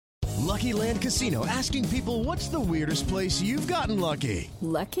Lucky Land Casino, asking people, what's the weirdest place you've gotten lucky?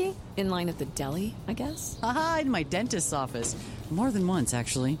 Lucky? In line at the deli, I guess? Aha, in my dentist's office. More than once,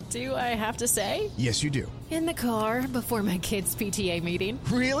 actually. Do I have to say? Yes, you do. In the car before my kids' PTA meeting.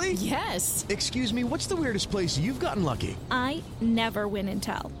 Really? Yes. Excuse me, what's the weirdest place you've gotten lucky? I never win and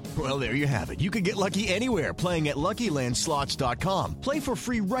tell. Well, there you have it. You can get lucky anywhere, playing at LuckyLandSlots.com. Play for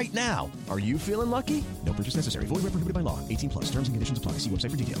free right now. Are you feeling lucky? No purchase necessary. Void where prohibited by law. 18 plus. Terms and conditions apply. See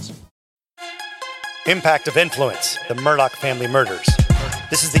website for details. Impact of Influence, the Murdoch family murders.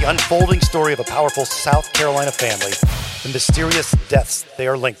 This is the unfolding story of a powerful South Carolina family, the mysterious deaths they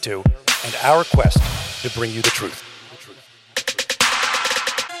are linked to, and our quest to bring you the truth.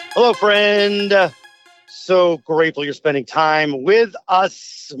 Hello, friend. So grateful you're spending time with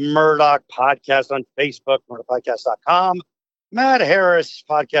us. Murdoch Podcast on Facebook, murdochpodcast.com. Matt Harris,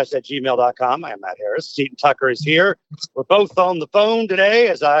 podcast at gmail.com. I am Matt Harris. Seton Tucker is here. We're both on the phone today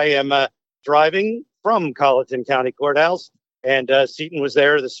as I am driving from Colleton County Courthouse. And Seton was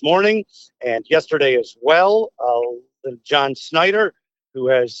there this morning and yesterday as well. John Snyder, who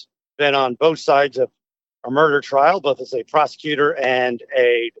has been on both sides of a murder trial, both as a prosecutor and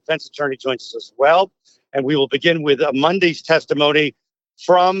a defense attorney, joins us as well. And we will begin with Monday's testimony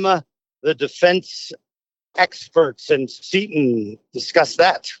from the defense experts. And Seton, discuss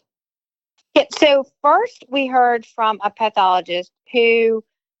that. Yeah, so first we heard from a pathologist who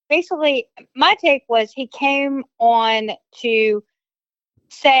basically, my take was he came on to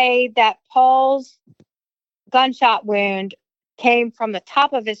say that Paul's gunshot wound came from the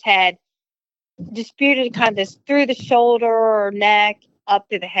top of his head, disputed kind of this through the shoulder or neck up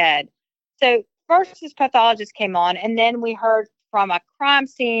to the head. So first this pathologist came on, and then we heard from a crime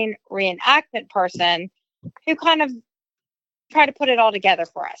scene reenactment person who kind of tried to put it all together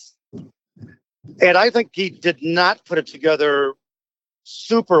for us. And I think he did not put it together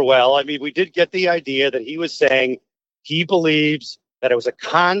super well. I mean, we did get the idea that he was saying he believes that it was a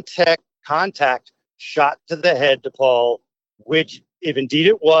contact shot to the head to Paul, which, if indeed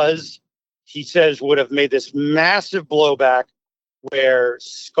it was, he says would have made this massive blowback where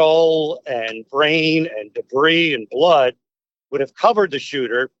skull and brain and debris and blood would have covered the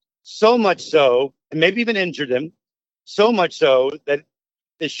shooter, so much so, and maybe even injured him, so much so that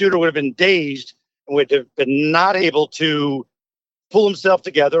the shooter would have been dazed and would have been not able to pull himself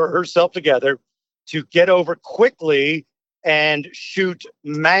together or herself together to get over quickly and shoot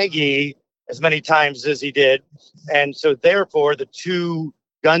Maggie as many times as he did. And so therefore the two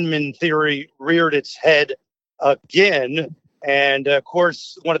gunman theory reared its head again. And of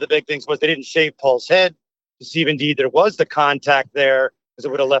course, one of the big things was they didn't shave Paul's head to see if indeed there was the contact there, because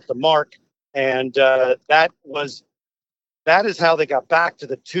it would have left a mark. And that is how they got back to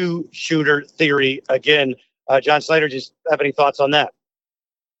the two shooter theory again. John Snyder, just have any thoughts on that?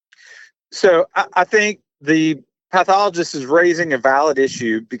 So I think the pathologist is raising a valid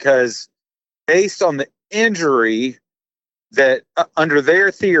issue because based on the injury that under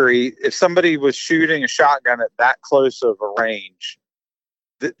their theory, if somebody was shooting a shotgun at that close of a range,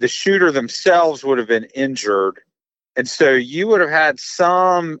 the shooter themselves would have been injured. And so you would have had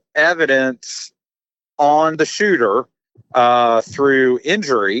some evidence on the shooter through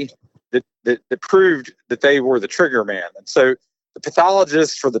injury that proved that they were the trigger man. And so the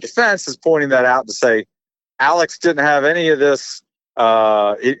pathologist for the defense is pointing that out to say, Alex didn't have any of this.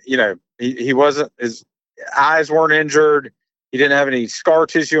 He wasn't, his eyes weren't injured. He didn't have any scar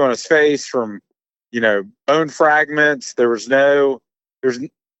tissue on his face from, bone fragments. There's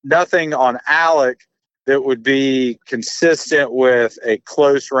nothing on Alec that would be consistent with a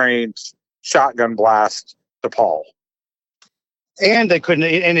close range shotgun blast to Paul. And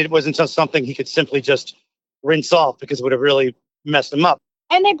it wasn't just something he could simply just rinse off because it would have really messed him up.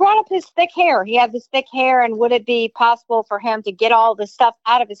 And they brought up his thick hair. He had this thick hair, and would it be possible for him to get all the stuff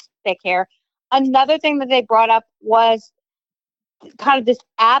out of his thick hair? Another thing that they brought up was kind of this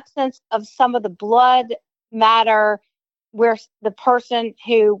absence of some of the blood matter where the person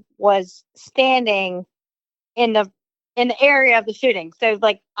who was standing in the area of the shooting. So,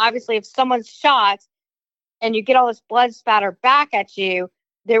 like, obviously, if someone's shot and you get all this blood spatter back at you,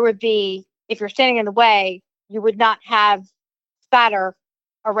 there would be, if you're standing in the way, you would not have spatter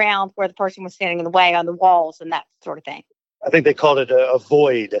around where the person was standing in the way on the walls and that sort of thing. I think they called it a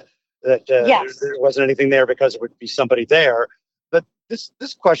void, that yes. There wasn't anything there because it would be somebody there. But this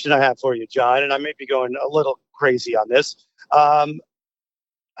question I have for you, John, and I may be going a little crazy on this.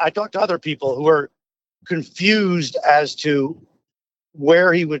 I talked to other people who are confused as to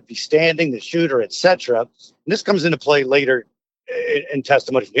where he would be standing, the shooter, etc. And this comes into play later in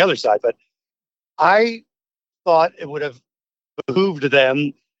testimony from the other side. But I thought it would have behooved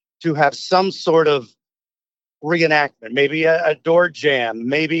them to have some sort of reenactment, maybe a door jam,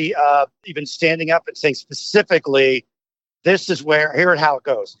 maybe even standing up and saying specifically, this is here and how it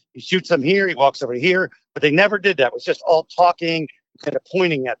goes. He shoots them here, he walks over here, but they never did that. It was just all talking, kind of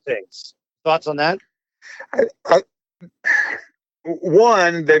pointing at things. Thoughts on that?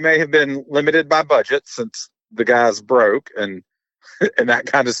 One, they may have been limited by budget since the guy's broke and that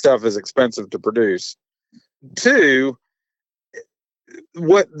kind of stuff is expensive to produce. Two,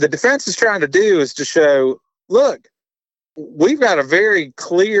 what the defense is trying to do is to show, look, we've got a very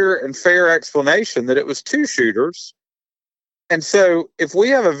clear and fair explanation that it was two shooters. And so if we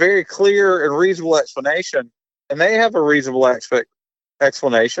have a very clear and reasonable explanation and they have a reasonable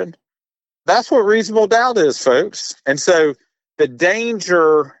explanation, that's what reasonable doubt is, folks. And so the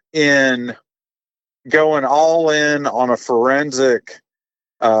danger in going all in on a forensic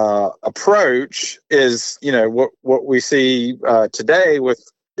approach is, what we see today with,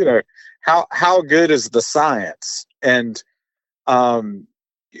 how good is the science? And,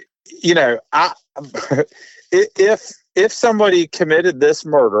 if somebody committed this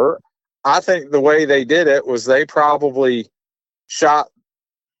murder, I think the way they did it was they probably shot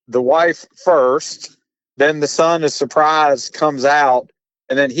the wife first, then the son is surprised, comes out,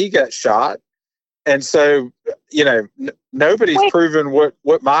 and then he gets shot. And so, nobody's proven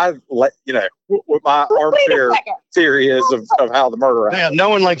what my armchair theory is of how the murder happened. Yeah, no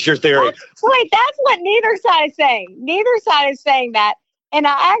one likes your theory. That's what neither side is saying. Neither side is saying that. And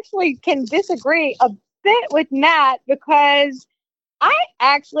I actually can disagree a bit with Matt because I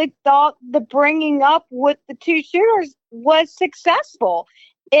actually thought the bringing up with the two shooters was successful.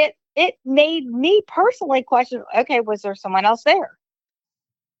 It made me personally question, okay, was there someone else there?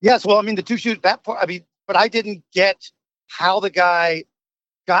 Yes, well, I mean, the two shooters, that part, but I didn't get how the guy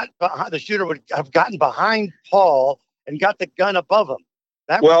the shooter would have gotten behind Paul and got the gun above him.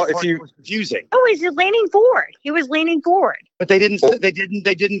 That was confusing. Oh, he's leaning forward. He was leaning forward. But they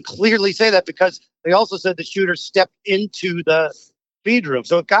didn't clearly say that because they also said the shooter stepped into the feed room.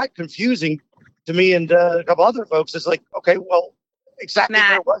 So it got confusing to me and a couple other folks. It's like, okay, well, exactly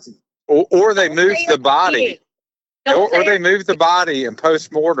where was he? Or they moved the body. Or they moved the body and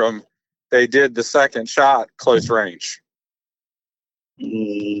post-mortem, they did the second shot close range.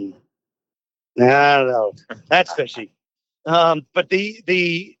 I don't know. That's fishy. But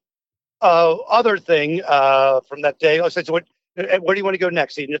the other thing from that day, so where do you want to go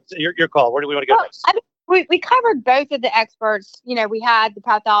next? Your call. Where do we want to go next? I mean, we covered both of the experts. We had the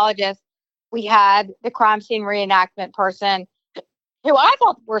pathologist, we had the crime scene reenactment person, who I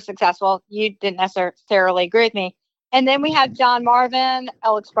thought were successful. You didn't necessarily agree with me. And then we had John Marvin,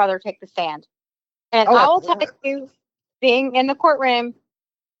 Alec's brother, take the stand. And I will tell you, being in the courtroom,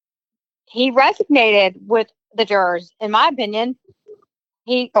 he resonated with the jurors, in my opinion.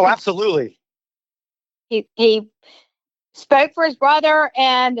 Absolutely. He spoke for his brother,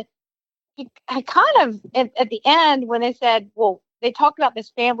 and he kind of, at the end, when they said, well, they talked about this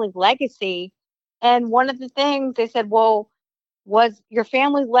family legacy, and one of the things they said, well, was your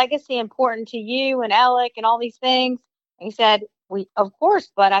family legacy important to you and Alec and all these things? And he said, of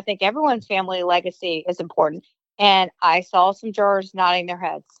course, but I think everyone's family legacy is important. And I saw some jurors nodding their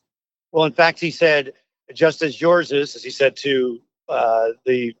heads. Well, in fact, he said, just as yours is, as he said to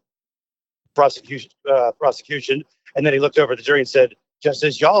the prosecution, and then he looked over at the jury and said, just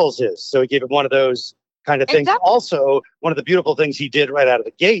as y'all's is. So he gave him one of those kind of things. Exactly. Also, one of the beautiful things he did right out of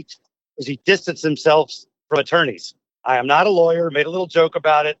the gate is he distanced himself from attorneys. I am not a lawyer, made a little joke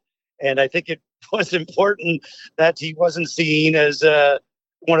about it. And I think it was important that he wasn't seen as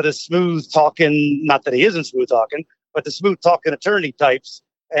one of the smooth talking, not that he isn't smooth talking, but the smooth talking attorney types.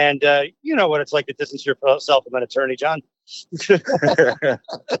 And you know what it's like to distance yourself from an attorney, John. Right?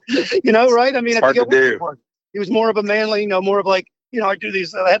 I mean, it's hard to do. He was more of a manly, more of like, I do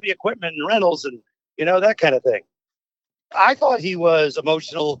these heavy equipment and rentals and, that kind of thing. I thought he was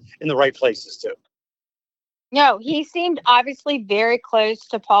emotional in the right places, too. No, he seemed obviously very close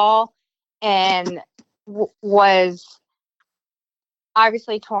to Paul and was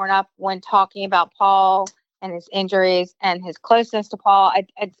obviously torn up when talking about Paul and his injuries and his closeness to Paul.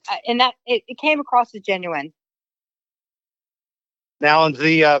 And that it came across as genuine. Now,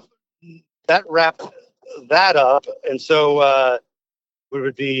 that wrapped that up. And so it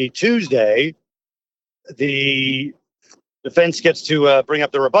would be Tuesday. The defense gets to bring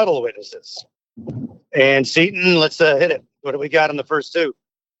up the rebuttal witnesses. And Seaton, let's hit it. What do we got in the first two?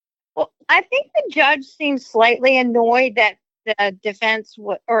 Well, I think the judge seemed slightly annoyed that the defense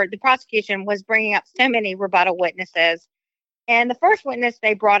or the prosecution was bringing up so many rebuttal witnesses. And the first witness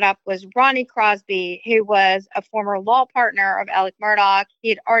they brought up was Ronnie Crosby, who was a former law partner of Alec Murdaugh. He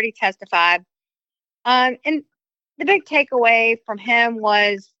had already testified. And the big takeaway from him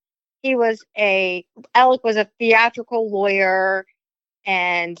was Alec was a theatrical lawyer,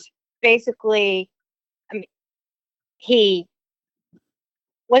 and basically, he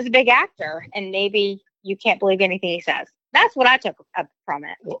was a big actor, and maybe you can't believe anything he says. That's what I took from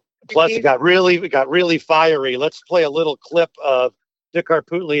it. Plus, it got really fiery. Let's play a little clip of Dick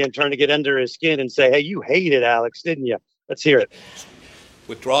Harpootlian trying to get under his skin and say, "Hey, you hated Alex, didn't you?" Let's hear it.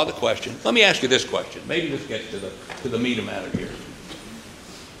 Withdraw the question. Let me ask you this question. Maybe let's get to the meat of the matter here.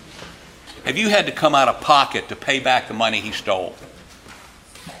 Have you had to come out of pocket to pay back the money he stole?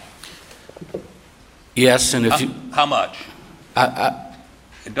 Yes, and how much?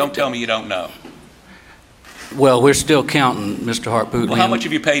 Don't tell me you don't know. Well, we're still counting, Mr. Harpootlian. Well, how much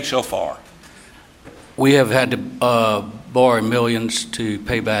have you paid so far? We have had to borrow millions to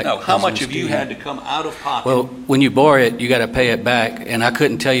pay back. No, how much have you had to come out of pocket? Well, when you borrow it, you got to pay it back, and I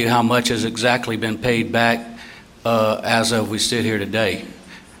couldn't tell you how much has exactly been paid back as of we sit here today.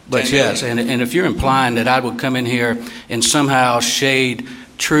 But yes, and if you're implying that I would come in here and somehow shade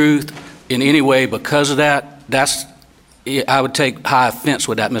truth in any way because of that, I would take high offense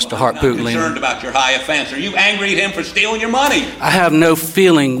with that, Mr. Harpootlian. I'm concerned about your high offense. Are you angry at him for stealing your money? I have no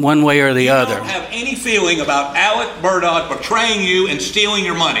feeling one way or the other. You don't have any feeling about Alec Murdaugh betraying you and stealing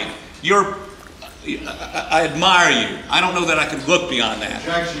your money. I admire you. I don't know that I can look beyond that.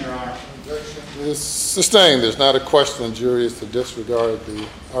 Objection, Your Honor. Objection. It's sustained. There's not a question. The jury is to disregard the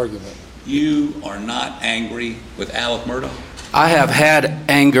argument. You are not angry with Alec Murdaugh? I have had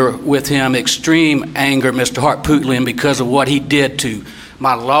anger with him, extreme anger, Mr. Harpootlian, because of what he did to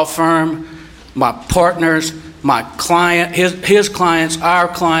my law firm, my partners, my client, his clients, our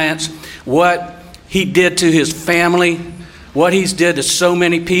clients, what he did to his family, what he's did to so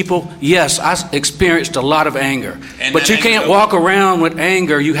many people. Yes, I experienced a lot of anger. But you can't walk around with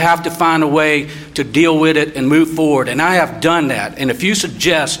anger. You have to find a way to deal with it and move forward. And I have done that. And if you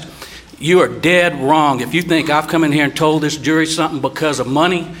suggest you are dead wrong if you think I've come in here and told this jury something because of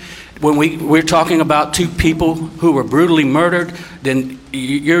money, when we're talking about two people who were brutally murdered, then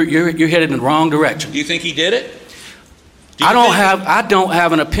you're headed in the wrong direction. Do you think he did it? I don't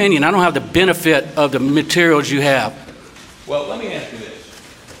have an opinion. I don't have the benefit of the materials you have. Well, let me ask you this.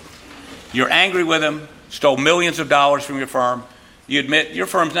 You're angry with him, stole millions of dollars from your firm. You admit your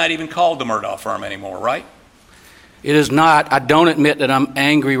firm's not even called the Murdaugh firm anymore, right? It is not. I don't admit that I'm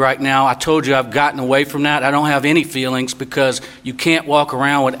angry right now. I told you I've gotten away from that. I don't have any feelings because you can't walk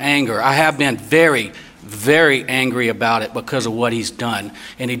around with anger. I have been very, very angry about it because of what he's done.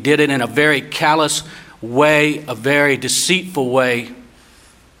 And he did it in a very callous way, a very deceitful way.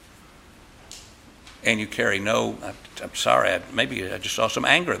 And you carry I'm sorry, maybe I just saw some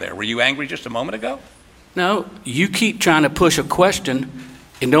anger there. Were you angry just a moment ago? No, you keep trying to push a question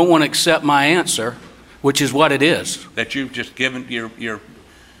and don't want to accept my answer, which is what it is. That you've just given your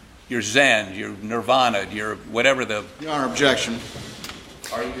Zen, your Nirvana, your whatever the... Your Honor, objection.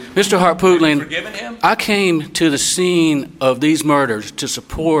 Mr. Harpootlian, forgiven him? I came to the scene of these murders to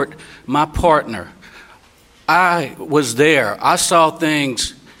support my partner. I was there. I saw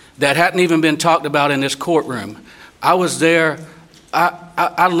things that hadn't even been talked about in this courtroom. I was there.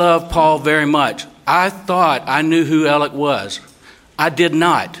 I love Paul very much. I thought I knew who Alec was. I did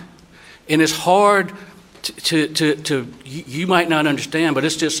not. And it's hard to you might not understand, but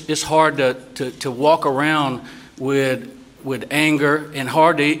it's hard to walk around with anger, and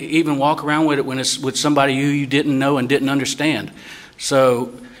hard to even walk around with it when it's with somebody who you didn't know and didn't understand.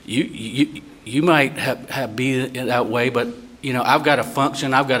 So you might have be that way, but I've got to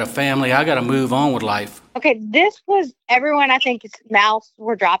function, I've got a family, I got to move on with life. Okay, this was everyone. I think his mouths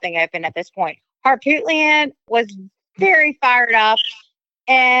were dropping open at this point. Harpootlian was very fired up,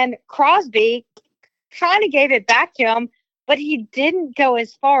 and Crosby kind of gave it back to him, but he didn't go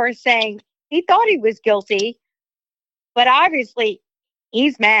as far as saying he thought he was guilty, but obviously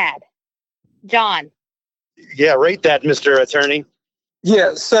he's mad. John. Yeah, rate that, Mr. Attorney.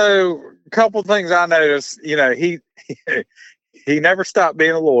 Yeah, so a couple things I noticed. He never stopped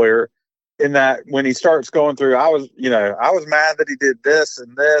being a lawyer. In that, when he starts going through, I was mad that he did this,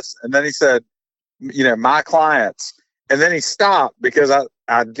 and then he said, my clients, and then he stopped because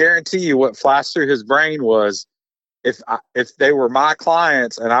I guarantee you what flashed through his brain was, if they were my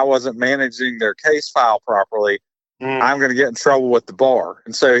clients and I wasn't managing their case file properly, I'm going to get in trouble with the bar.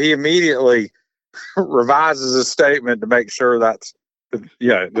 And so he immediately revises his statement to make sure that's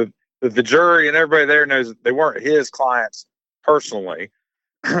the jury and everybody there knows that they weren't his clients personally.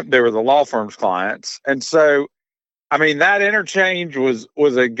 They were the law firm's clients. And so I mean, that interchange was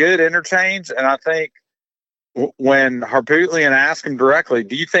a good interchange, and I think when Harpootlian asked him directly,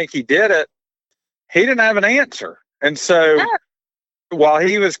 "Do you think he did it?" he didn't have an answer, and so while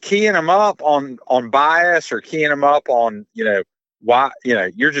he was keying him up on bias or keying him up on why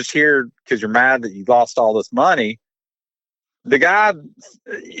you're just here because you're mad that you lost all this money, the guy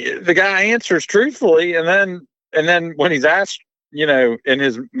answers truthfully, and then when he's asked, in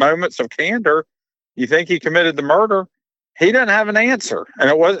his moments of candor, you think he committed the murder, he doesn't have an answer. And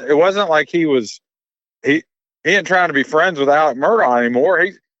it wasn't like he ain't trying to be friends with Alec Murdaugh anymore.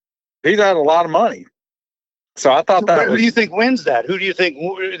 He's had a lot of money. So I thought that. Who do you think wins that? Who do you think,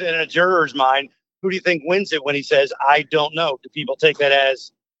 in a juror's mind, who do you think wins it when he says, "I don't know"? Do people take that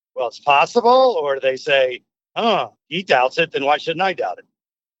as, well, it's possible, or do they say, he doubts it, then why shouldn't I doubt it?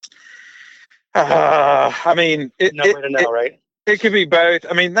 I mean, No way to know, right? It could be both.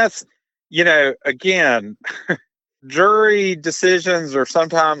 I mean, that's, again, jury decisions are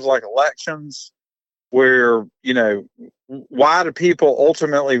sometimes like elections where, why do people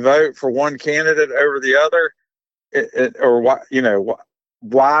ultimately vote for one candidate over the other? Or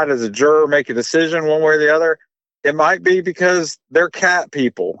why does a juror make a decision one way or the other? It might be because they're cat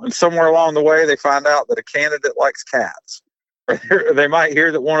people, and somewhere along the way they find out that a candidate likes cats. Or they might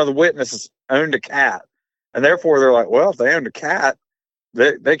hear that one of the witnesses owned a cat, and therefore they're like, well, if they owned a cat,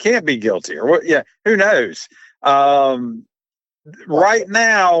 they can't be guilty. Or what? Yeah, who knows? Right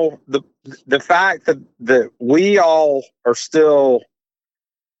now, the fact that we all are still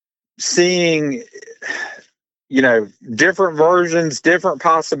seeing, different versions, different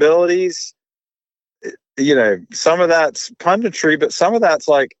possibilities. Some of that's punditry, but some of that's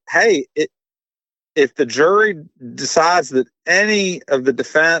like, hey, if the jury decides that any of the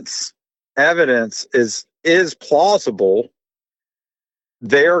defense evidence is plausible,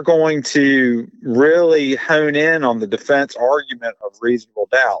 they're going to really hone in on the defense argument of reasonable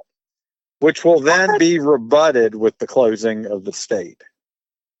doubt, which will then be rebutted with the closing of the state.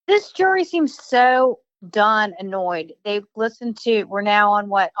 This jury seems so done, annoyed. They've listened to, we're now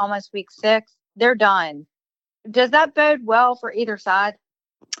on almost week 6. They're done. Does that bode well for either side?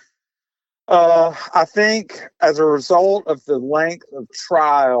 I think as a result of the length of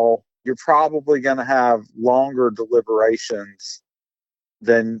trial, you're probably going to have longer deliberations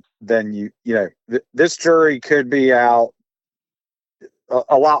than this jury could be out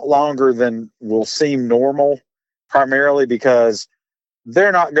a lot longer than will seem normal, primarily because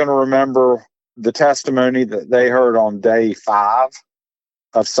they're not going to remember the testimony that they heard on day 5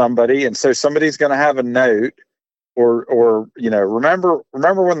 of somebody. And so somebody's going to have a note or remember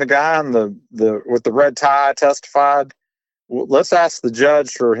when the guy in the with the red tie testified? Well, let's ask the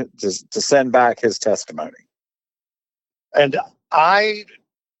judge to send back his testimony. And I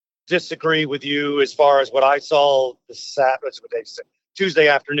disagree with you as far as what I saw Tuesday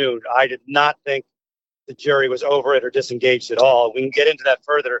afternoon. I did not think the jury was over it or disengaged at all. We can get into that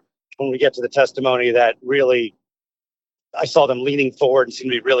further when we get to the testimony that really I saw them leaning forward and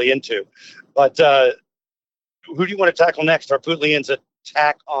seemed to be really into. But who do you want to tackle next? Harpootlian's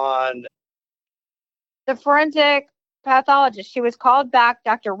attack on the forensic pathologist. She was called back,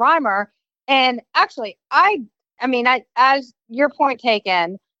 Dr. Reimer. And actually, I as your point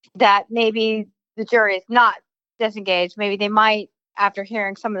taken, that maybe the jury is not disengaged. Maybe they might, after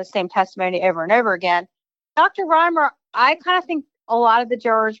hearing some of the same testimony over and over again. Dr. Reimer, I kind of think a lot of the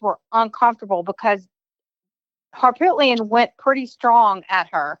jurors were uncomfortable because Harpootlian went pretty strong at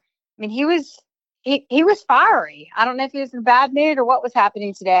her. I mean, he was fiery. I don't know if he was in a bad mood or what was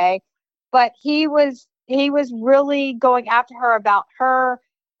happening today, but he was really going after her about her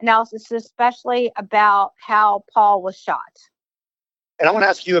analysis, especially about how Paul was shot. And I want to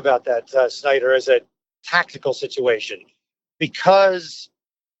ask you about that, Snyder, as a tactical situation, because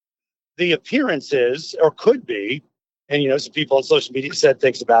the appearance is, or could be, and some people on social media said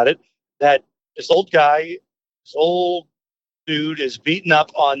things about it, that this old dude is beating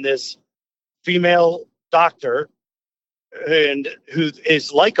up on this female doctor and who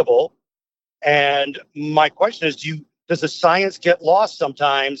is likable. And my question is, does the science get lost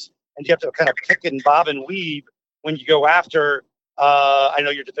sometimes? And you have to kind of kick and bob and weave when you go after, I know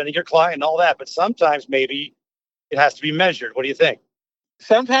you're defending your client and all that, but sometimes maybe it has to be measured. What do you think?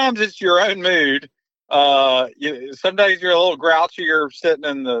 Sometimes it's your own mood. Some days you're a little grouchier sitting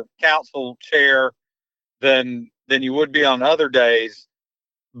in the counsel chair than you would be on other days.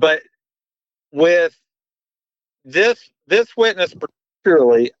 But with this witness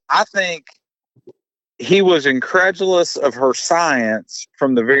particularly, I think he was incredulous of her science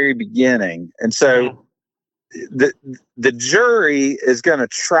from the very beginning. And so the jury is going to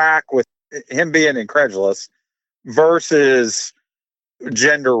track with him being incredulous. versus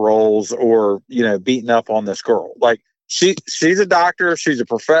gender roles or, beating up on this girl. Like she's a doctor. She's a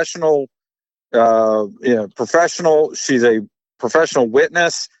professional, professional. She's a professional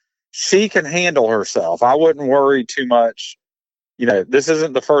witness. She can handle herself. I wouldn't worry too much. This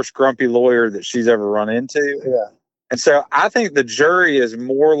isn't the first grumpy lawyer that she's ever run into. Yeah. And so I think the jury is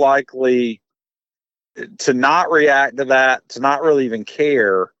more likely to not react to that, to not really even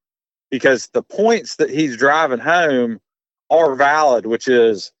care, because the points that he's driving home are valid, which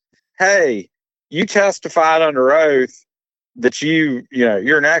is, hey, you testified under oath that you're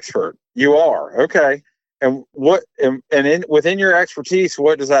an expert. You are. Okay. And within your expertise,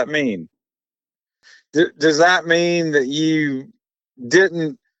 what does that mean? Does that mean that you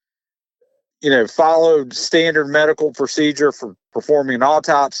didn't, follow standard medical procedure for performing an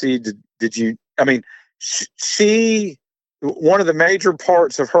autopsy? Did you, she, one of the major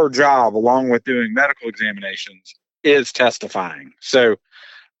parts of her job, along with doing medical examinations, is testifying. So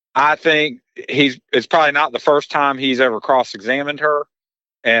I think it's probably not the first time he's ever cross-examined her.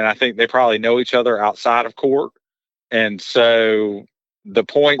 And I think they probably know each other outside of court. And so the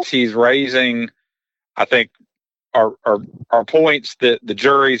points he's raising, I think, are points that the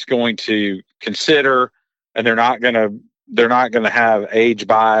jury's going to consider, and they're not going to have age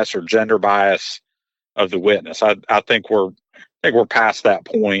bias or gender bias of the witness. I think we're past that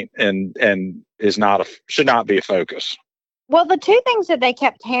point, and should not be a focus. Well, the two things that they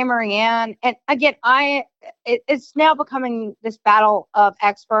kept hammering in, and again, it's now becoming this battle of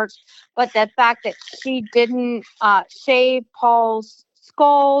experts, but the fact that she didn't shave Paul's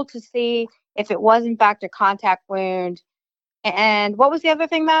skull to see if it was in fact a contact wound. And what was the other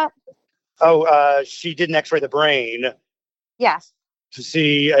thing, Matt? She didn't x-ray the brain. Yes. To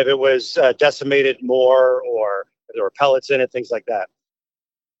see if it was decimated more or if there were pellets in it, things like that.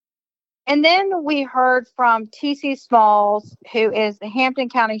 And then we heard from T.C. Smalls, who is the Hampton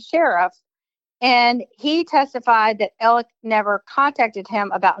County Sheriff, and he testified that Ellick never contacted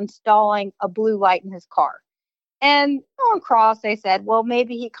him about installing a blue light in his car. And on cross, they said, well,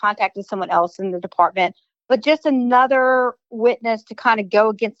 maybe he contacted someone else in the department, but just another witness to kind of go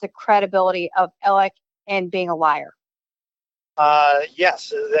against the credibility of Ellick and being a liar. Yes,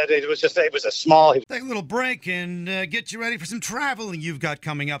 that it was a small. Take a little break and get you ready for some traveling you've got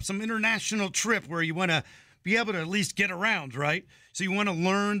coming up, some international trip where you want to be able to at least get around, right? So you want to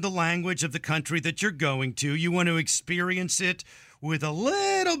learn the language of the country that you're going to. You want to experience it with a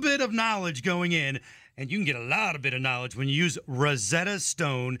little bit of knowledge going in. And you can get a lot of bit of knowledge when you use Rosetta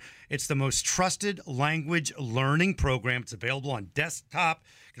Stone. It's the most trusted language learning program. It's available on desktop.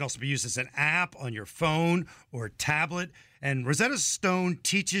 It can also be used as an app on your phone or tablet. And Rosetta Stone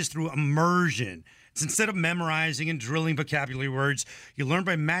teaches through immersion. It's instead of memorizing and drilling vocabulary words, you learn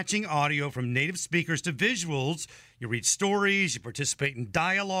by matching audio from native speakers to visuals. You read stories, you participate in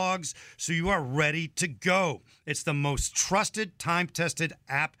dialogues, so you are ready to go. It's the most trusted, time-tested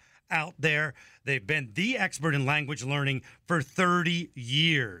app out there. They've been the expert in language learning for 30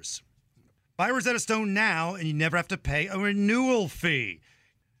 years. Buy Rosetta Stone now, and you never have to pay a renewal fee.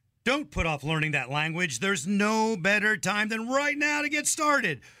 Don't put off learning that language. There's no better time than right now to get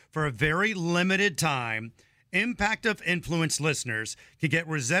started. For a very limited time, Impact of Influence listeners can get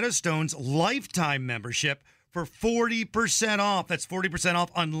Rosetta Stone's lifetime membership for 40% off. That's 40%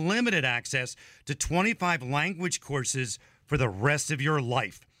 off unlimited access to 25 language courses for the rest of your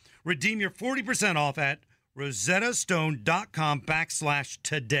life. Redeem your 40% off at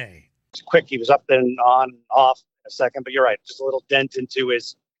rosettastone.com/today. It's quick. He was up and on and off in a second, but you're right. Just a little dent into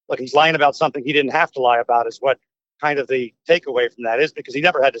his, look, he's lying about something he didn't have to lie about is what kind of the takeaway from that is, because he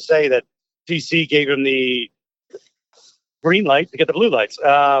never had to say that TC gave him the green light to get the blue lights.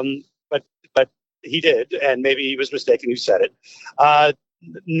 But he did, and maybe he was mistaken who said it.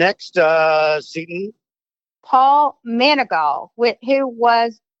 Next, Seton. Paul Manigal, who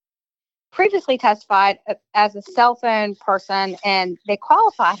was previously testified as a cell phone person, and they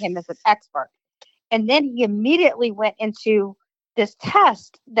qualified him as an expert. And then he immediately went into this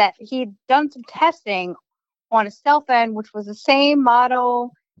test that he'd done some testing on a cell phone, which was the same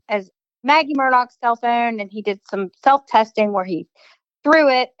model as Maggie Murdoch's cell phone. And he did some self-testing where he threw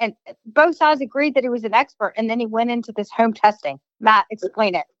it, and both sides agreed that he was an expert. And then he went into this home testing. Matt,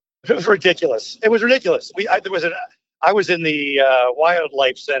 explain it. It was ridiculous. It was ridiculous. I was in the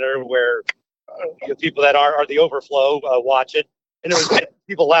wildlife center where people that are the overflow watch it, and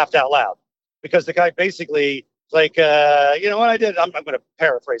people laughed out loud because the guy basically like, you know what I did? I'm going to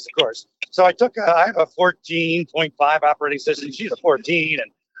paraphrase, of course. So I have a 14.5 operating system. She's a 14,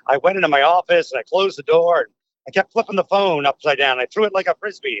 and I went into my office and I closed the door and I kept flipping the phone upside down. I threw it like a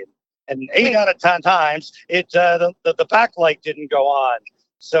frisbee, and And 8 out of 10 times, the backlight didn't go on.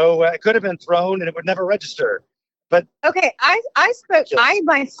 So it could have been thrown and it would never register. But okay, I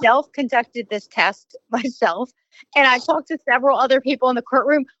myself conducted this test myself, and I talked to several other people in the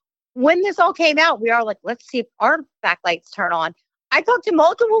courtroom. When this all came out, we are like, let's see if our backlights turn on. I talked to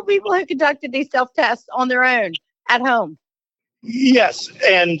multiple people who conducted these self-tests on their own at home. Yes,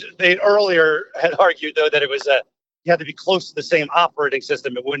 and they earlier had argued, though, that it was you had to be close to the same operating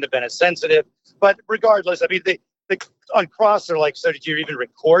system. It wouldn't have been as sensitive. But regardless, I mean, they on cross, they're like, so did you even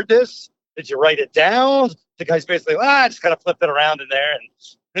record this? Did you write it down? The guy's basically, I just kind of flipped it around in there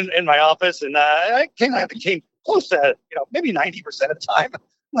and in my office, and I came close to, maybe 90% of the time. I'm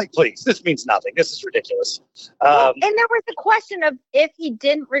like, please, this means nothing. This is ridiculous. And there was the question of if he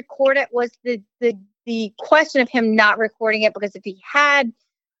didn't record it, was the question of him not recording it, because if he had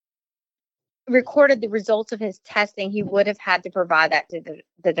recorded the results of his testing, he would have had to provide that to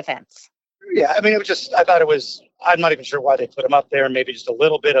the defense. Yeah, I mean, it was just, I thought it was, I'm not even sure why they put him up there, maybe just a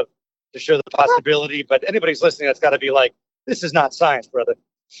little bit to show the possibility, but anybody's listening, that's got to be like, this is not science, brother.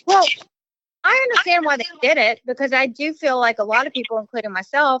 Well, I understand why they did it, because I do feel like a lot of people, including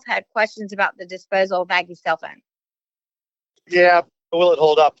myself, had questions about the disposal of Maggie's cell phone. Yeah, will it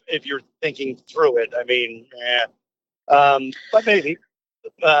hold up if you're thinking through it? I mean, but maybe,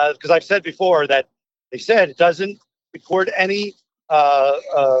 because I've said before that they said it doesn't record any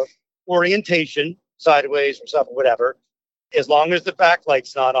orientation, sideways or stuff or whatever. As long as the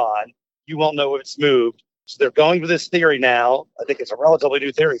backlight's not on, you won't know if it's moved. So they're going with this theory now. I think it's a relatively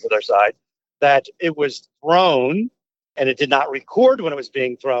new theory for their side, that it was thrown and it did not record when it was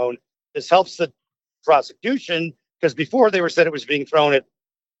being thrown. This helps the prosecution, because before they were said it was being thrown at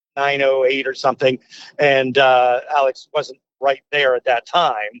 9:08 or something, and Alex wasn't right there at that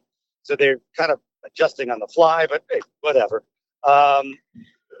time. So they're kind of adjusting on the fly, but hey, whatever.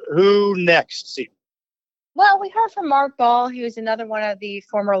 Who next, Steve? Well, we heard from Mark Ball, who is another one of the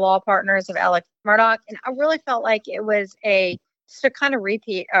former law partners of Alex Murdaugh, and I really felt like it was just a kind of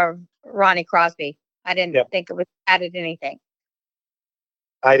repeat of Ronnie Crosby. I didn't think it was added anything.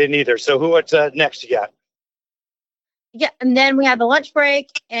 I didn't either. So what's next you got? Yeah, and then we had the lunch break,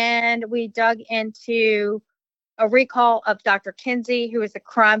 and we dug into a recall of Dr. Kinsey, who is the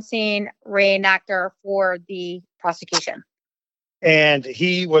crime scene reenactor for the prosecution. And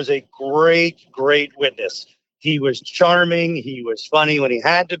he was a great, great witness. He was charming. He was funny when he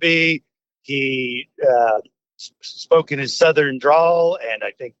had to be. He spoke in his southern drawl, and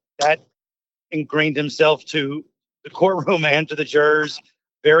I think that ingrained himself to the courtroom and to the jurors.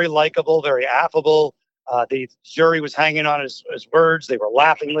 Very likable, very affable. The jury was hanging on his words. They were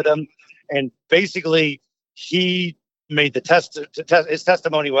laughing with him. And basically, he made his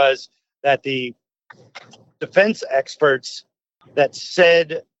testimony was that the defense experts that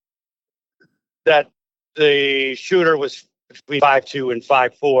said that the shooter was between 5'2" and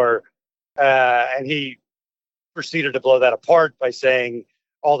 5'4", and he proceeded to blow that apart by saying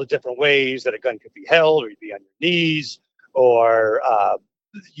all the different ways that a gun could be held, or you'd be on your knees, or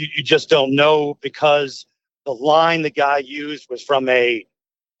you just don't know, because the line the guy used was from a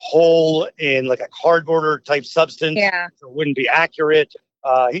hole in like a cardboard type substance. Yeah. So it wouldn't be accurate.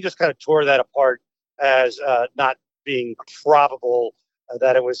 He just kind of tore that apart as not being probable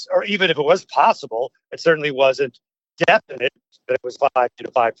that it was, or even if it was possible, it certainly wasn't definite that it was 5'2"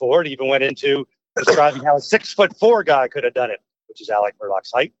 to 5'4". It even went into describing how a 6'4" guy could have done it, which is Alec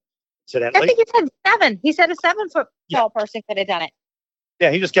Murdaugh's height, incidentally. I think he said 7. He said a 7-foot tall person could have done it. Yeah,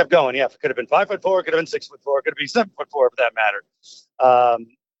 he just kept going. Yeah, it could have been 5'4", could have been 6'4", could have been 7'4" for that matter.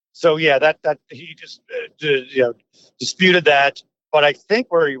 So yeah, that he just disputed that. But I think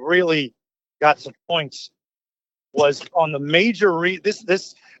where he really got some points was on the major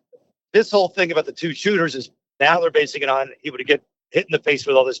this whole thing about the two shooters is now they're basing it on he would get hit in the face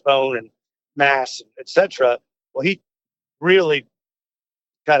with all this bone and mass, etc. Well, he really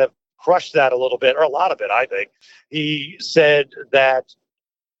kind of crushed that a little bit, or a lot of it, I think. He said that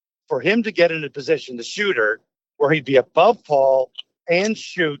for him to get in a position, the shooter, where he'd be above Paul and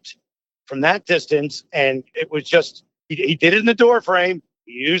shoot from that distance, and it was just, he did it in the door frame.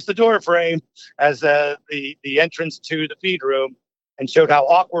 He used the door frame as the entrance to the feed room, and showed how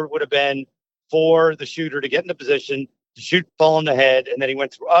awkward it would have been for the shooter to get in a position to shoot Paul in the head. And then he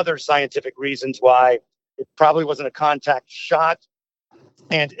went through other scientific reasons why it probably wasn't a contact shot.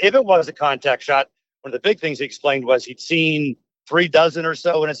 And if it was a contact shot, one of the big things he explained was he'd seen 36 or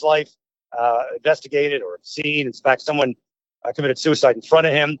so in his life, investigated or seen. In fact, someone committed suicide in front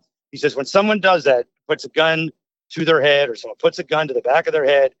of him. He says, when someone does that, puts a gun to their head, or someone puts a gun to the back of their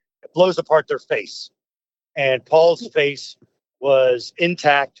head, it blows apart their face. And Paul's face was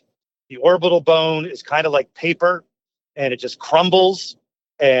intact. the orbital bone is kind of like paper and it just crumbles.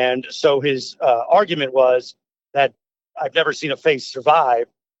 And so his argument was that I've never seen a face survive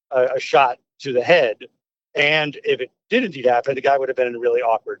a shot to the head. And if it did indeed happen, the guy would have been in a really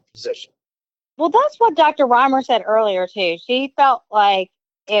awkward position. Well, that's what Dr. Reimer said earlier, too. She felt like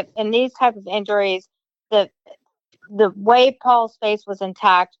if in these type of injuries, the way Paul's face was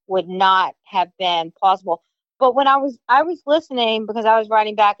intact would not have been plausible. But when I was listening because I was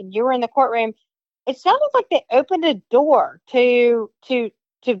writing back and you were in the courtroom, it sounded like they opened a door to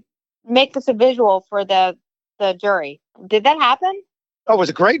make this a visual for the jury. Did that happen? Oh, it was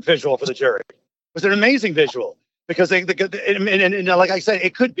a great visual for the jury. It was an amazing visual because and like I said,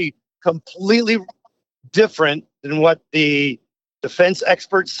 it could be completely different than what the defense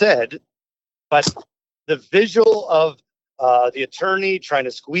expert said, but the visual of the attorney trying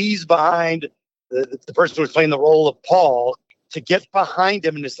to squeeze behind the person who was playing the role of Paul to get behind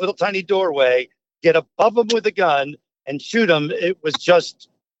him in this little tiny doorway, get above him with a gun and shoot him, it was just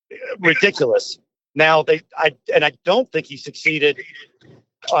ridiculous. Now I don't think he succeeded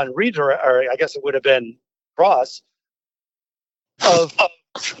on redirect, or I guess it would have been cross, of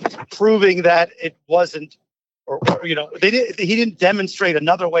proving that it wasn't, or he didn't demonstrate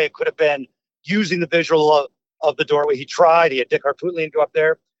another way it could have been using the visual of the doorway. He tried. He had Dick Harpootlian go up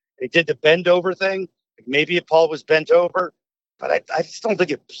there. He did the bend over thing. Maybe if Paul was bent over, but I just don't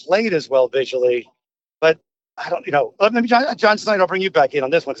think it played as well visually. But I don't, let me, John Snyder, I'll bring you back in on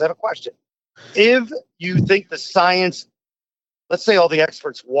this one because I have a question. If you think the science, let's say all the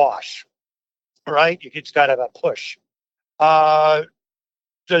experts wash, right? You just got to have a push.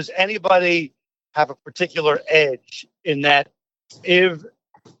 Does anybody have a particular edge in that if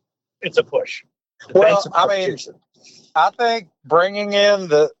it's a push? Well, I mean, I think bringing in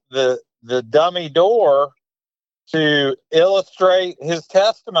the dummy door to illustrate his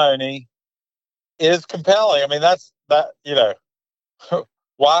testimony is compelling. I mean,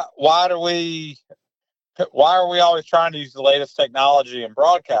 why are we always trying to use the latest technology in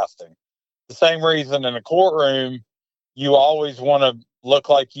broadcasting? The same reason in a courtroom, you always want to look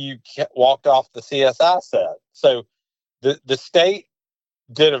like you walked off the CSI set. So the state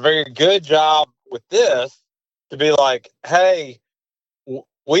did a very good job with this to be like, hey,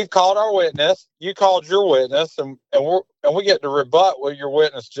 we've called our witness, you called your witness, and we get to rebut what your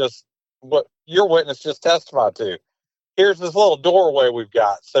witness just testified to. Here's this little doorway we've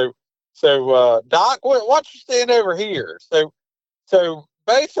got. So Doc, why don't you stand over here? So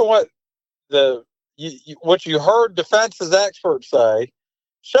based on what what you heard defense's experts say,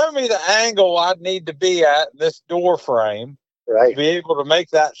 show me the angle I'd need to be at in this door frame to be able to make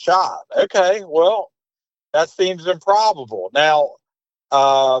that shot. Okay, well, that seems improbable. Now,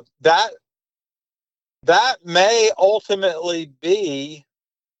 that may ultimately be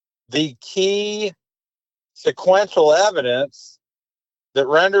the key sequential evidence that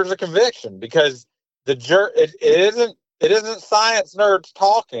renders a conviction, because it isn't science nerds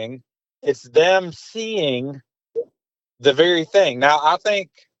talking. It's them seeing the very thing. Now, I think,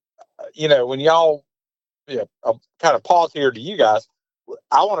 when y'all, I'll kind of pause here to you guys.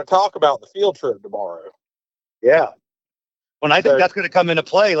 I want to talk about the field trip tomorrow. Yeah. When I think that's going to come into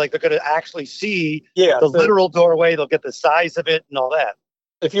play, like they're going to actually see the literal doorway. They'll get the size of it and all that.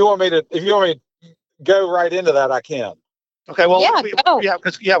 If you want me to go right into that, I can. Okay. Well,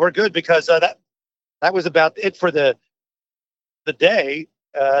 we're good because that was about it for the day.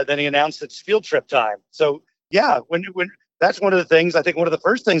 Then he announced it's field trip time. So yeah, when that's one of the things, I think one of the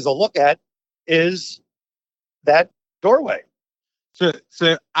first things they'll look at is that doorway. So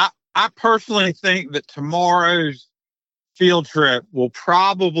I personally think that tomorrow's field trip will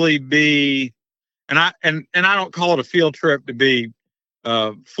probably be, and I don't call it a field trip to be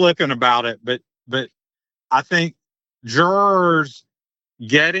flippant about it, but I think jurors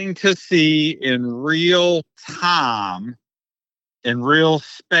getting to see in real time, in real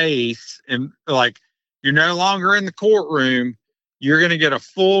space, and like you're no longer in the courtroom, you're going to get a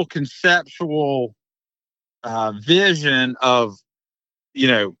full conceptual vision of,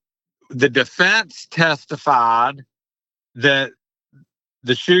 the defense testified that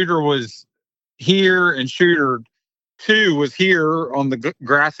the shooter was here and shooter 2 was here on the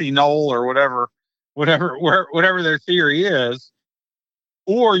grassy knoll or whatever their theory is.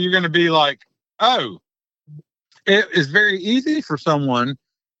 Or you're going to be like, oh, it is very easy for someone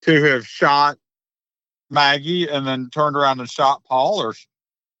to have shot Maggie and then turned around and shot Paul, or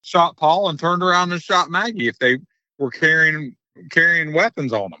shot Paul and turned around and shot Maggie if they were carrying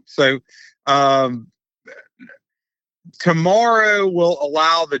weapons on them. So tomorrow will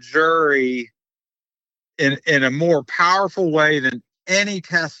allow the jury in a more powerful way than any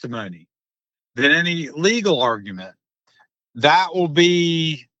testimony than any legal argument, that will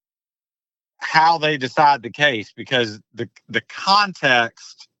be how they decide the case, because the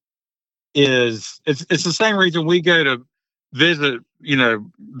context is it's the same reason we go to visit,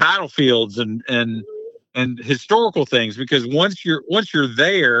 battlefields and historical things, because once you're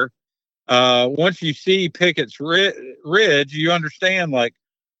there, once you see Pickett's Ridge, you understand like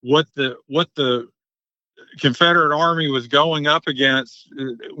what the Confederate Army was going up against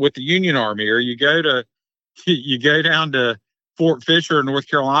with the Union Army. Or you go down to Fort Fisher, North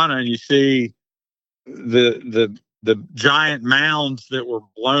Carolina, and you see the giant mounds that were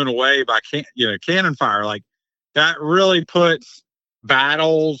blown away by cannon fire. Like, that really puts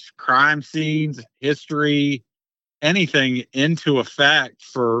battles, crime scenes, history, anything into effect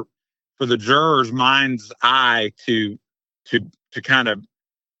for the juror's mind's eye to kind of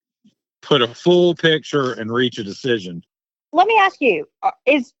put a full picture and reach a decision. Let me ask you,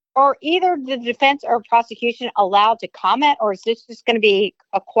 are either the defense or prosecution allowed to comment, or is this just going to be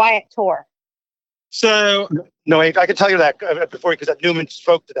a quiet tour? So, no, I can tell you that before, because Newman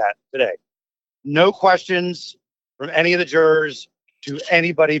spoke to that today. No questions from any of the jurors to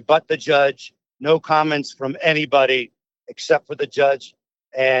anybody but the judge. No comments from anybody except for the judge,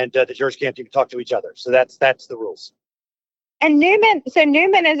 and the jurors can't even talk to each other. So that's the rules. And Newman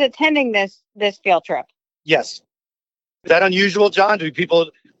is attending this field trip. Yes. Is that unusual, John? Do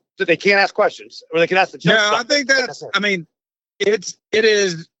they can't ask questions, or they can ask the judge? No, I think that's. I mean, it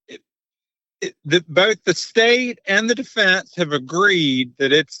is. Both the state and the defense have agreed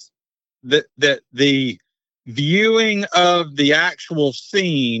that that the viewing of the actual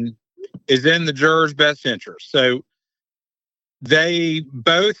scene is in the juror's best interest. So they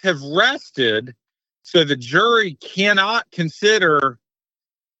both have rested, so the jury cannot consider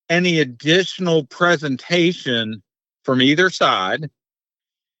any additional presentation from either side.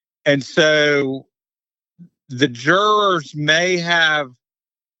 And so the jurors may have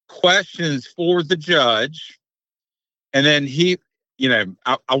questions for the judge, and then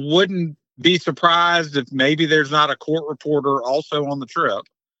I wouldn't be surprised if maybe there's not a court reporter also on the trip.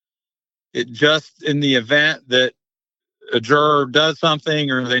 It just, in the event that a juror does something,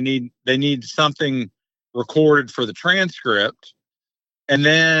 or they need something recorded for the transcript, and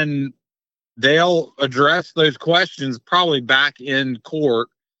then they'll address those questions probably back in court,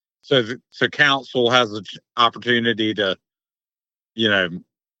 so counsel has an opportunity to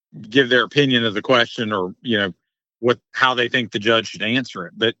give their opinion of the question, or how they think the judge should answer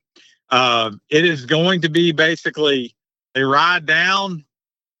it. But it is going to be basically, they ride down,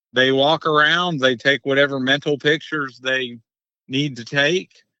 they walk around, they take whatever mental pictures they need to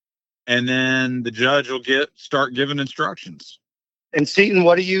take, and then the judge will start giving instructions. And Seaton,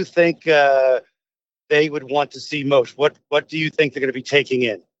 what do you think they would want to see most? What do you think they're going to be taking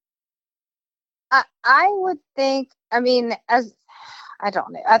in? I would think, I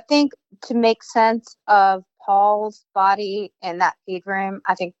don't know. I think to make sense of Paul's body in that feed room,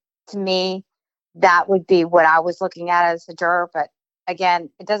 I think, to me, that would be what I was looking at as a juror. But again,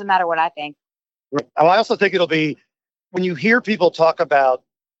 it doesn't matter what I think. I also think it'll be, when you hear people talk about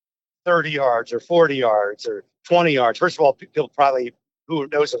 30 yards or 40 yards or 20 yards, first of all, people probably, who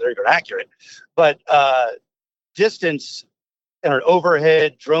knows if they're even accurate, but distance in an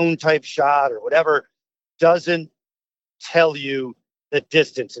overhead drone type shot or whatever doesn't tell you the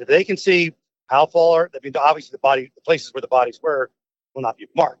distance. And if they can see how far, obviously the places where the bodies were will not be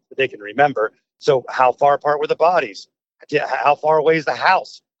marked, but they can remember. So how far apart were the bodies? How far away is the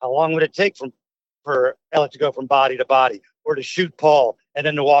house? How long would it take for Ella to go from body to body, or to shoot Paul and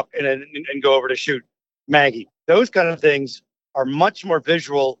then to walk and go over to shoot Maggie? Those kind of things are much more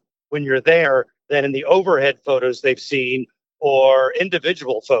visual when you're there than in the overhead photos they've seen, or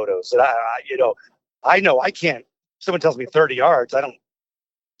individual photos. And I know I can't. Someone tells me 30 yards, I don't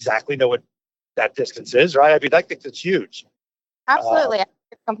exactly know what that distance is, right? I think it's huge. Absolutely.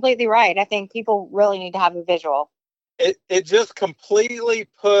 You're completely right. I think people really need to have a visual. It just completely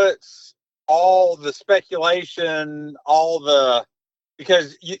puts all the speculation,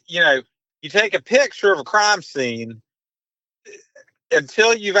 because you take a picture of a crime scene,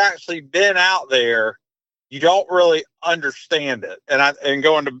 until you've actually been out there, you don't really understand it. And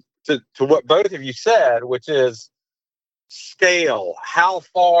going to what both of you said, which is scale. How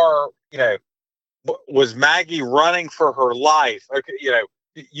far, was Maggie running for her life? Okay,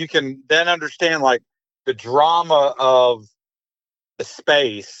 you can then understand like the drama of the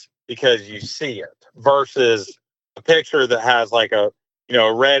space because you see it, versus a picture that has like a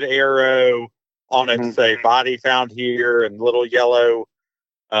red arrow on it to say body found here, and little yellow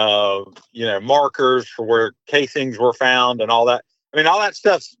markers for where casings were found and all that. I mean, all that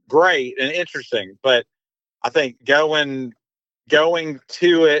stuff's great and interesting, but I think going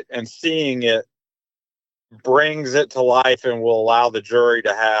to it and seeing it brings it to life and will allow the jury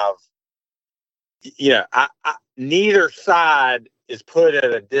to have, neither side is put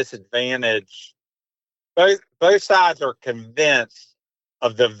at a disadvantage. Both sides are convinced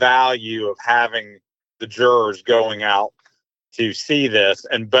of the value of having the jurors going out to see this,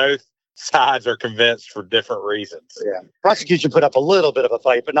 and both sides are convinced for different reasons. Yeah. Prosecution put up a little bit of a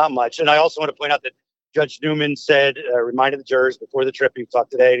fight, but not much. And I also want to point out that Judge Newman said, reminded the jurors before the trip, he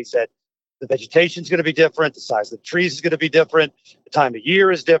talked today, and he said, the vegetation is going to be different. The size of the trees is going to be different. The time of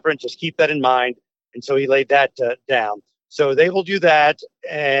year is different. Just keep that in mind. And so he laid that down. So they will do that.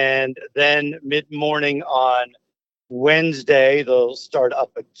 And then mid-morning on Wednesday, they'll start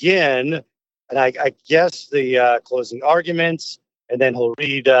up again. And I guess the closing arguments, and then he'll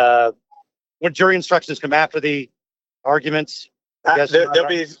read what jury instructions come after the arguments. There'll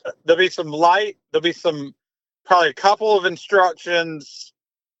be some probably a couple of instructions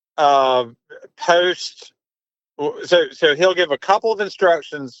post. So he'll give a couple of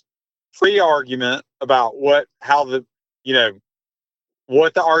instructions pre-argument about what the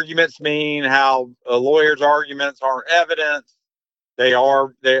arguments mean, how a lawyer's arguments aren't evidence. They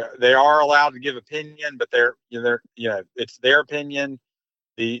are allowed to give opinion, but it's their opinion.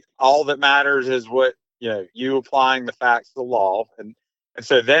 All that matters is what you applying the facts of the law, and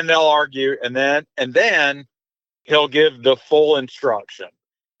so then they'll argue, and then he'll give the full instruction.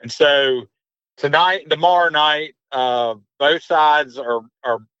 And so tonight and tomorrow night, both sides are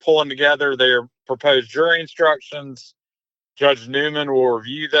pulling together their proposed jury instructions. Judge Newman will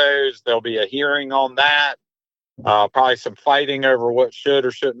review those. There'll be a hearing on that. Probably some fighting over what should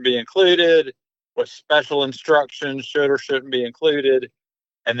or shouldn't be included, what special instructions should or shouldn't be included.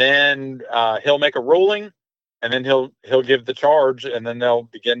 And then he'll make a ruling, and then he'll give the charge, and then they'll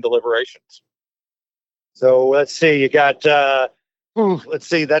begin deliberations. So let's see. You got let's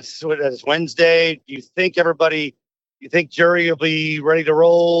see. That's Wednesday. Do you think jury will be ready to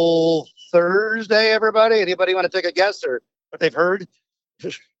roll Thursday? Everybody? Anybody want to take a guess or what they've heard?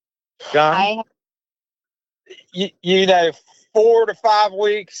 John? 4 to 5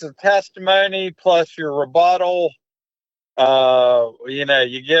 weeks of testimony plus your rebuttal. You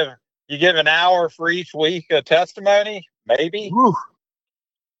give an hour for each week of testimony, maybe. Whew.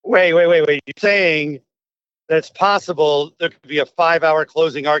 Wait. You're saying that it's possible there could be a 5-hour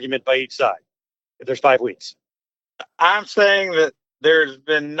closing argument by each side if there's 5 weeks? I'm saying that there's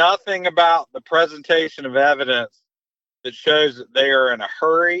been nothing about the presentation of evidence that shows that they are in a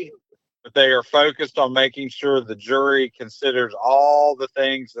hurry, but they are focused on making sure the jury considers all the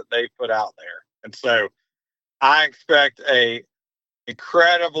things that they put out there. And so I expect a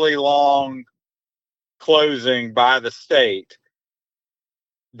incredibly long closing by the state.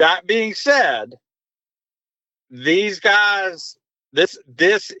 That being said, these guys, this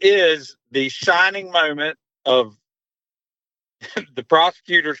is the shining moment of the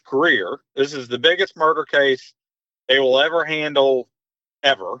prosecutor's career. This is the biggest murder case they will ever handle,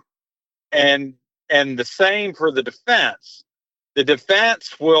 ever. And the same for the defense. The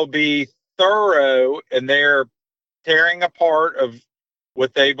defense will be thorough in their tearing apart of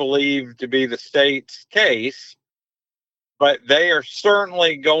what they believe to be the state's case, but they are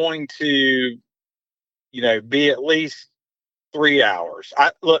certainly going to, be at least 3 hours.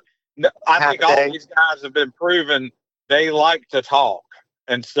 I think all these guys have been proven they like to talk,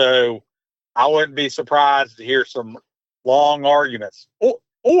 and so I wouldn't be surprised to hear some long arguments,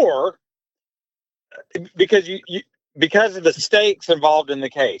 or because because of the stakes involved in the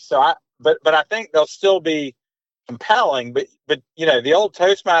case. So but I think they'll still be compelling. But the old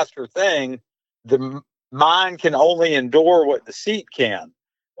Toastmaster thing, the mind can only endure what the seat can,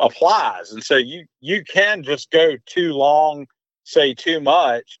 applies. And so you can just go too long, say too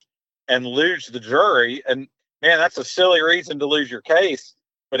much, and lose the jury. And man, that's a silly reason to lose your case,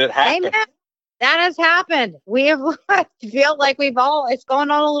 but it happens. Amen. That has happened. We have feel like it's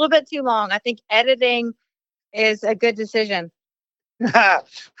going on a little bit too long. I think editing is a good decision.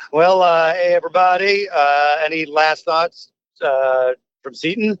 Well, hey, everybody, any last thoughts from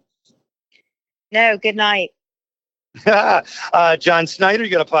Seton? No, good night. John Snyder, you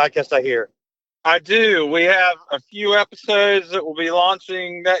got a podcast, I hear. I do. We have a few episodes that will be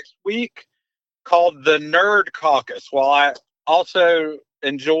launching next week called the Nerd Caucus. While I also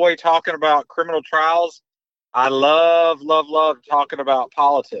enjoy talking about criminal trials, I love talking about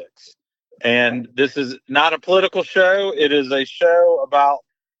politics. And this is not a political show. It is a show about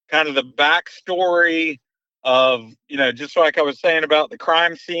kind of the backstory of, just like I was saying about the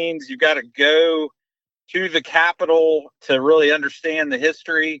crime scenes, you got to go to the Capitol to really understand the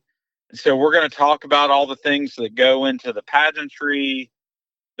history. So we're going to talk about all the things that go into the pageantry,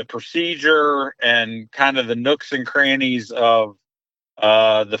 the procedure, and kind of the nooks and crannies of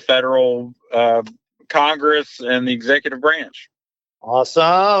the federal Congress and the executive branch.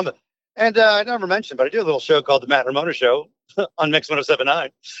 Awesome. And I never mentioned, but I do a little show called The Matt Ramona Show on Mix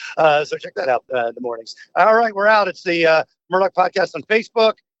 107.9. So check that out in the mornings. All right, we're out. It's the Murdoch Podcast on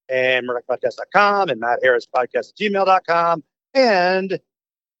Facebook and MurdochPodcast.com and Matt Harris Podcast at gmail.com. And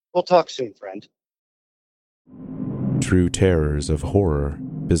we'll talk soon, friend. True terrors of horror,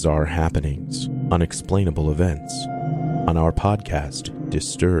 bizarre happenings, unexplainable events. On our podcast,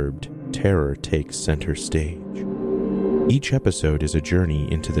 Disturbed, terror takes center stage. Each episode is a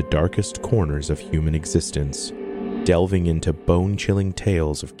journey into the darkest corners of human existence, delving into bone-chilling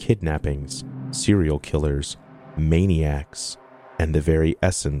tales of kidnappings, serial killers, maniacs, and the very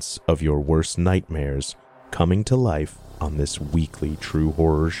essence of your worst nightmares coming to life on this weekly true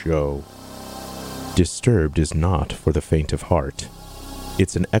horror show. Disturbed is not for the faint of heart.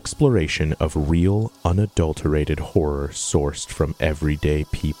 It's an exploration of real, unadulterated horror sourced from everyday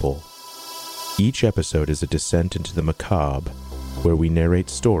people. Each episode is a descent into the macabre, where we narrate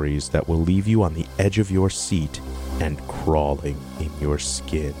stories that will leave you on the edge of your seat and crawling in your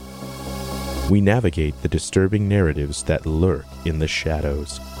skin. We navigate the disturbing narratives that lurk in the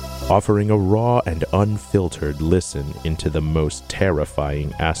shadows, offering a raw and unfiltered listen into the most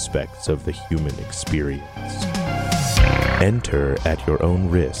terrifying aspects of the human experience. Enter at your own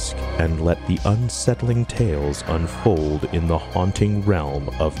risk and let the unsettling tales unfold in the haunting realm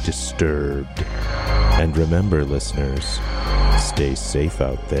of Disturbed. And remember, listeners, stay safe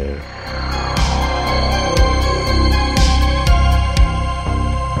out there.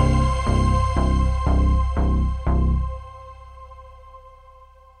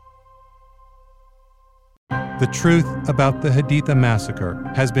 The truth about the Haditha massacre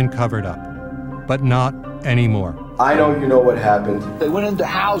has been covered up, but not anymore. I know you know what happened. They went into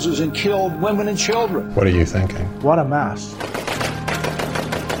houses and killed women and children. What are you thinking? What a mess.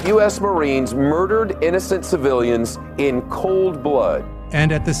 U.S. Marines murdered innocent civilians in cold blood.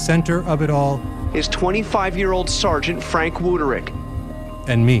 And at the center of it all is 25-year-old Sergeant Frank Wuderick.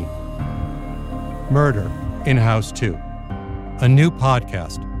 And me. Murder in House 2. A new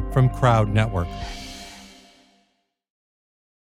podcast from Crowd Network.